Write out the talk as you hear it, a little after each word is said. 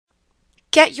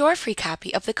Get your free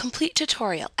copy of the complete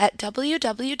tutorial at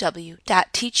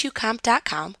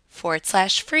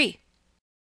www.teachucomp.com/free.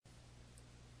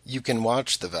 You can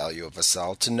watch the value of a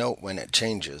cell to note when it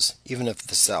changes, even if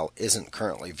the cell isn't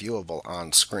currently viewable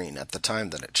on screen at the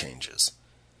time that it changes.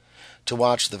 To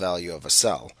watch the value of a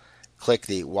cell, click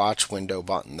the Watch Window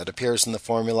button that appears in the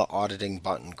Formula Auditing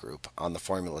button group on the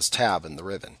Formulas tab in the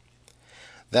ribbon.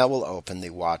 That will open the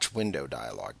Watch Window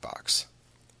dialog box.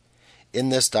 In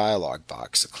this dialog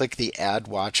box, click the Add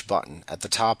Watch button at the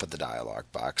top of the dialog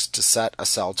box to set a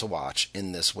cell to watch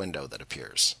in this window that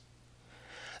appears.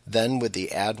 Then, with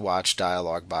the Add Watch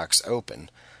dialog box open,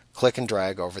 click and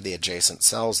drag over the adjacent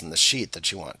cells in the sheet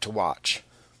that you want to watch.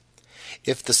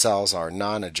 If the cells are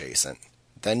non-adjacent,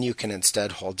 then you can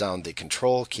instead hold down the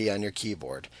Control key on your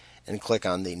keyboard and click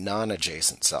on the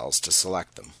non-adjacent cells to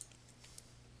select them.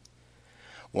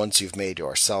 Once you've made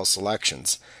your cell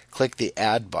selections, click the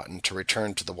Add button to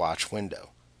return to the Watch window.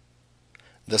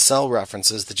 The cell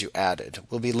references that you added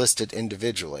will be listed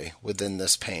individually within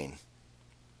this pane.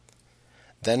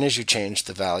 Then, as you change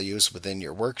the values within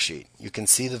your worksheet, you can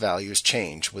see the values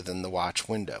change within the Watch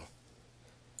window.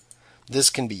 This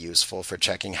can be useful for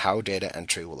checking how data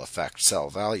entry will affect cell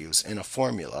values in a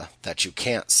formula that you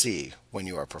can't see when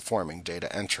you are performing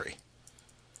data entry.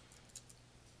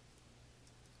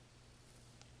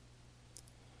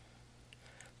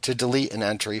 To delete an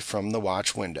entry from the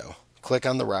Watch window, click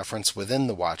on the reference within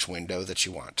the Watch window that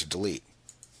you want to delete.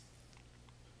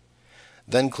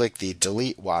 Then click the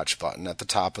Delete Watch button at the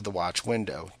top of the Watch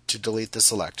window to delete the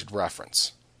selected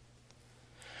reference.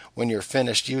 When you're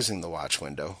finished using the Watch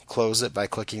window, close it by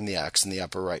clicking the X in the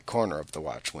upper right corner of the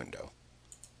Watch window.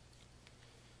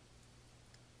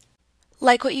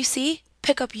 Like what you see?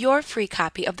 Pick up your free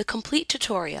copy of the complete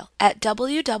tutorial at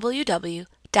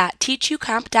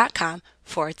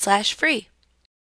www.teachucomp.com/free.